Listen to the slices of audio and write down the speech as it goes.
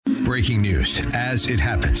Breaking news as it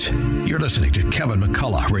happens. You're listening to Kevin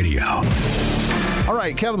McCullough Radio. All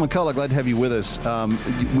right, Kevin McCullough, glad to have you with us.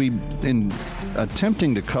 In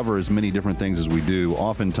attempting to cover as many different things as we do,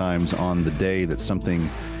 oftentimes on the day that something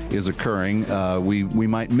is occurring, we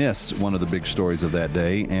might miss one of the big stories of that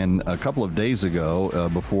day. And a couple of days ago,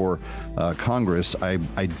 before Congress, I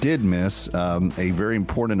did miss a very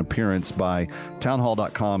important appearance by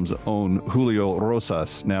Townhall.com's own Julio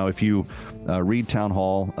Rosas. Now, if you read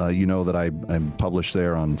Townhall, you know that I'm published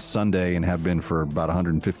there on Sunday and have been for about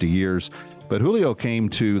 150 years. But Julio came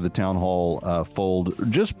to the Town Hall fold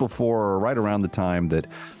just before, or right around the time that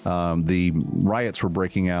the riots were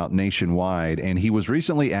breaking out nationwide. And he was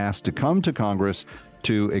recently asked to come to Congress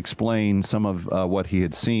to explain some of what he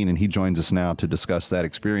had seen. And he joins us now to discuss that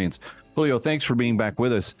experience. Julio, thanks for being back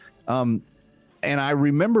with us. And I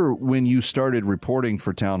remember when you started reporting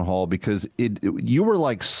for Town Hall, because you were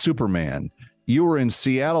like Superman. You were in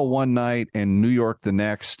Seattle one night and New York the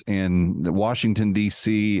next, and Washington,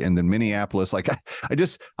 D.C., and then Minneapolis. Like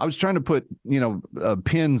I was trying to put,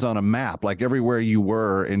 pins on a map, like everywhere you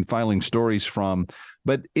were, and filing stories from.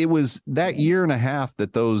 But it was that year and a half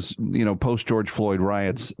that those, post George Floyd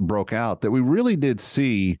riots broke out that we really did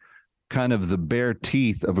see kind of the bare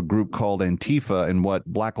teeth of a group called Antifa and what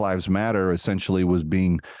Black Lives Matter essentially was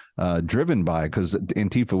being driven by, because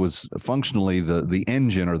Antifa was functionally the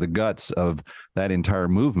engine or the guts of that entire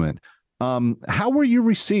movement. How were you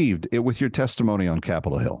received with your testimony on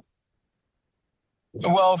Capitol Hill?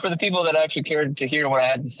 Well, for the people that actually cared to hear what I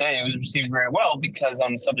had to say, it was received very well because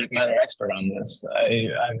I'm a subject matter expert on this.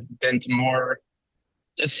 I've been to more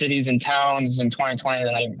cities and towns in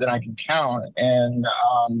 2020 than I can count. And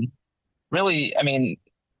really, I mean,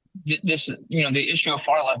 this, the issue of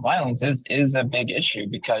far left violence is a big issue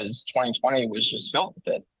because 2020 was just filled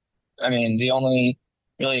with it. I mean, the only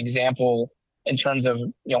really example in terms of,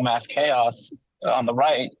 mass chaos on the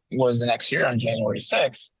right was the next year on January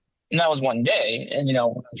 6th. And that was one day. And,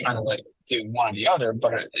 I'm trying to do one or the other,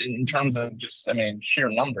 but in terms of just, sheer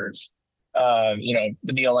numbers, the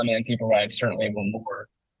BLM and Antifa riots certainly were more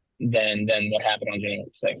than what happened on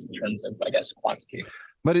January 6th in terms of, I guess, quantity.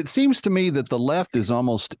 But it seems to me that the left is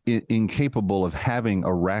almost incapable of having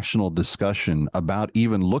a rational discussion about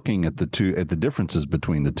even looking at the differences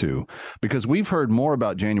between the two, because we've heard more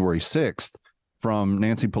about January 6th from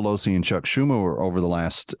Nancy Pelosi and Chuck Schumer over the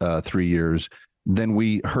last 3 years than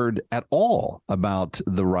we heard at all about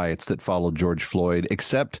the riots that followed George Floyd,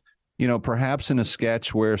 except, perhaps in a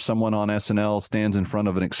sketch where someone on SNL stands in front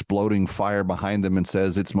of an exploding fire behind them and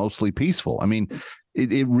says it's mostly peaceful. I mean,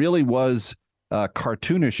 it really was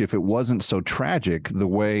cartoonish if it wasn't so tragic the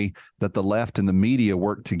way that the left and the media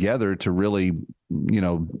worked together to really,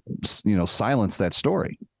 silence that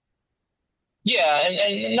story. Yeah,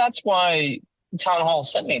 and that's why Town Hall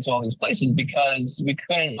sent me to all these places, because we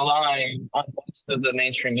couldn't rely on most of the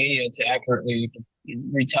mainstream media to accurately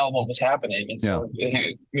retell what was happening. And so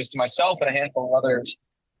it was to myself and a handful of others,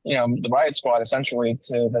 the riot squad essentially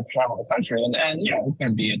to travel the country. And we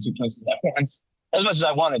couldn't be in two places at once as much as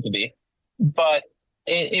I wanted to be. But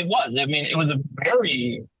it was. I mean, it was a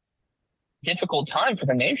very difficult time for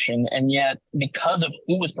the nation. And yet, because of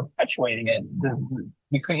who was perpetuating it,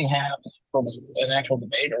 we couldn't have an actual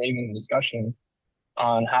debate or even a discussion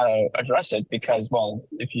on how to address it because, well,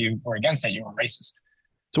 if you were against it, you were racist.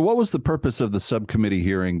 So what was the purpose of the subcommittee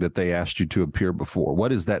hearing that they asked you to appear before?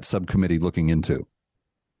 What is that subcommittee looking into?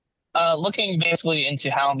 Looking basically into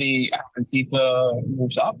how the Antifa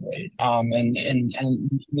groups operate. And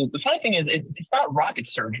the funny thing is, it's not rocket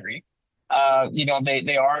surgery.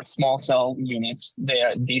 They are small cell units. They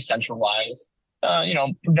are decentralized,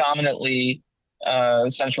 predominantly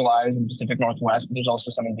centralized in the Pacific Northwest, but there's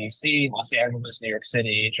also some in DC, Los Angeles, New York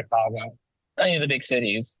City, Chicago, any of the big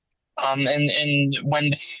cities. And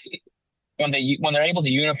when they're able to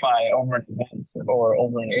unify over an event or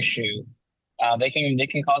over an issue, they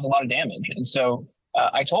can cause a lot of damage. And so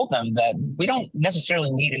I told them that we don't necessarily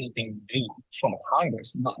need anything new from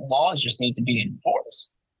Congress. The laws just need to be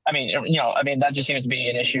enforced. That just seems to be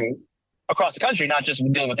an issue across the country, not just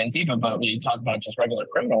dealing with Antifa, but we talk about just regular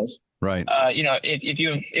criminals. Right. If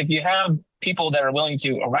you have people that are willing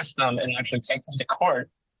to arrest them and actually take them to court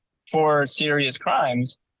for serious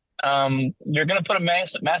crimes, you're going to put a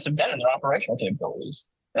massive dent in their operational capabilities.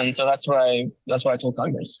 And so that's what I told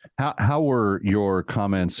Congress. How were your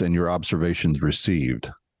comments and your observations received?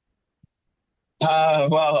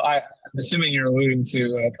 Well, I'm assuming you're alluding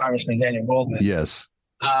to Congressman Daniel Goldman. Yes.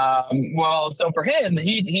 Well, so for him,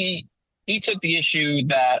 he took the issue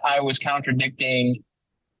that I was contradicting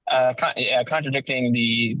the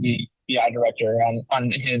FBI director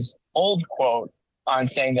on his old quote on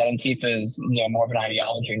saying that Antifa is, more of an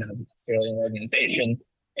ideology, not necessarily an organization.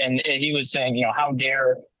 And he was saying, how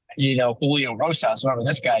dare, Julio Rosas, whoever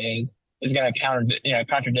this guy is going to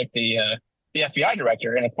contradict the FBI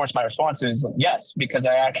director. And of course, my response is yes, because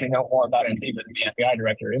I actually know more about Antifa than the FBI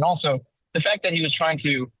director. And also the fact that he was trying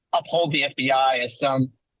to uphold the FBI as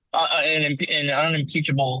some an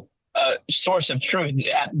unimpeachable source of truth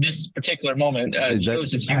at this particular moment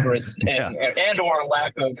shows his hubris and or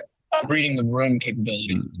lack of reading the room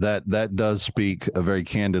capability. That does speak very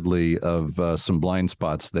candidly of some blind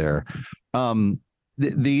spots there.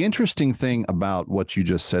 The interesting thing about what you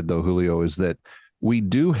just said, though, Julio, is that we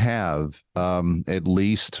do have, at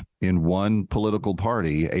least in one political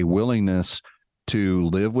party, a willingness to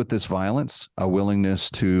live with this violence, a willingness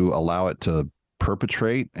to allow it to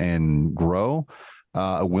perpetrate and grow,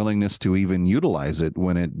 a willingness to even utilize it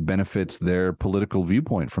when it benefits their political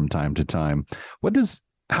viewpoint from time to time.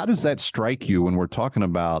 How does that strike you when we're talking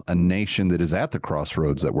about a nation that is at the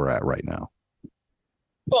crossroads that we're at right now?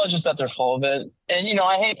 Well, it's just that they're full of it. And,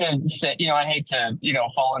 I hate to say,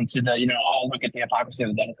 fall into the, look at the hypocrisy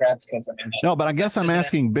of the Democrats. No, but I guess I'm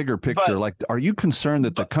asking bigger picture. Are you concerned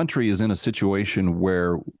that the country is in a situation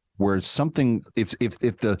where something, if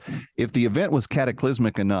the event was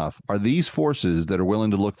cataclysmic enough, are these forces that are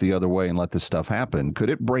willing to look the other way and let this stuff happen, could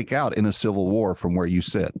it break out in a civil war from where you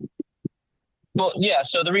sit? Well, yeah.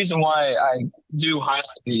 So the reason why I do highlight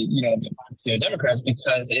the Democrats,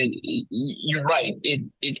 because you're right.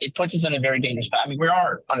 It puts us in a very dangerous path. I mean, we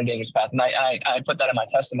are on a dangerous path, and I put that in my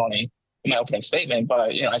testimony in my opening statement. But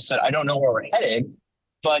I said I don't know where we're headed.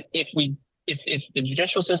 But if the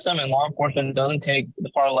judicial system and law enforcement doesn't take the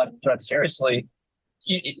far left threat seriously,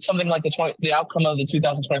 something like the outcome of the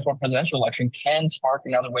 2024 presidential election can spark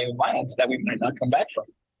another wave of violence that we might not come back from.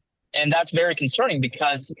 And that's very concerning,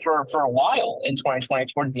 because for a while in 2020,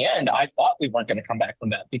 towards the end, I thought we weren't going to come back from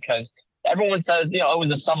that, because everyone says, it was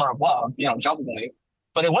a summer of love, jokingly,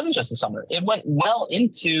 but it wasn't just the summer. It went well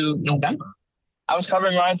into November. I was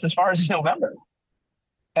covering riots as far as November,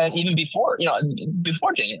 and even before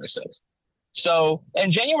January 6th. So, and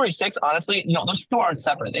January 6th, honestly, those two aren't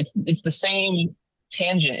separate. It's the same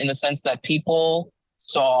tangent, in the sense that people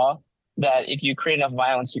saw that if you create enough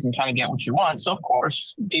violence, you can kind of get what you want. So of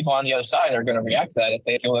course, people on the other side are going to react to that if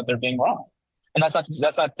they feel that they're being wrong. And that's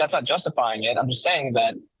not justifying it. I'm just saying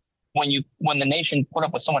that when the nation put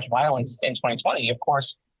up with so much violence in 2020, of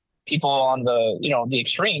course, people on the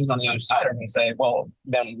extremes on the other side are going to say, well,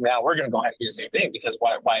 then now we're going to go ahead and do the same thing, because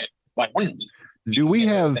why wouldn't we? Do we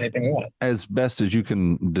have, as best as you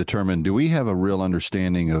can determine, do we have a real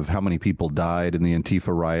understanding of how many people died in the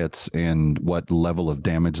Antifa riots and what level of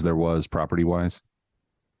damage there was property-wise?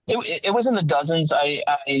 It was in the dozens.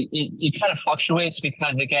 It kind of fluctuates,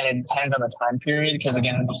 because, again, it depends on the time period, because,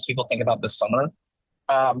 again, most people think about the summer,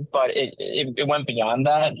 but it went beyond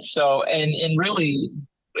that. So, and really,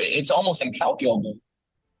 it's almost incalculable,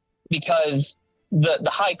 because the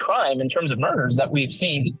high crime in terms of murders that we've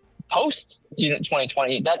seen post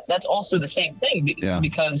 2020, that's also the same thing,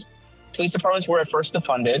 because police departments were at first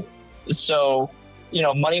defunded, so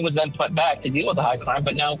money was then put back to deal with the high crime,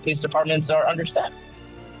 but now police departments are understaffed.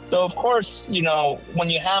 So of course, when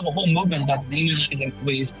you have a whole movement that's demonizing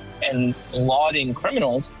police and lauding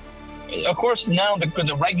criminals, of course now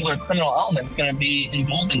the regular criminal element is going to be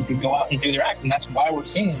emboldened to go out and do their acts, and that's why we're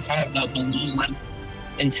seeing kind of the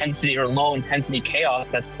low intensity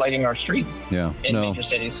chaos that's plaguing our streets in major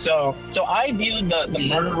cities. So I view the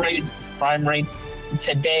murder rates, crime rates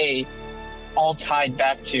today all tied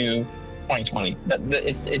back to 2020.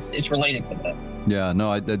 It's related to that. Yeah,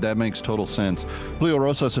 no, that makes total sense. Julio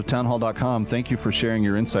Rosas of Townhall.com, thank you for sharing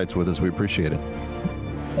your insights with us. We appreciate it.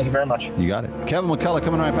 Thank you very much. You got it. Kevin McCullough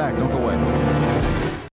coming right back. Don't go away.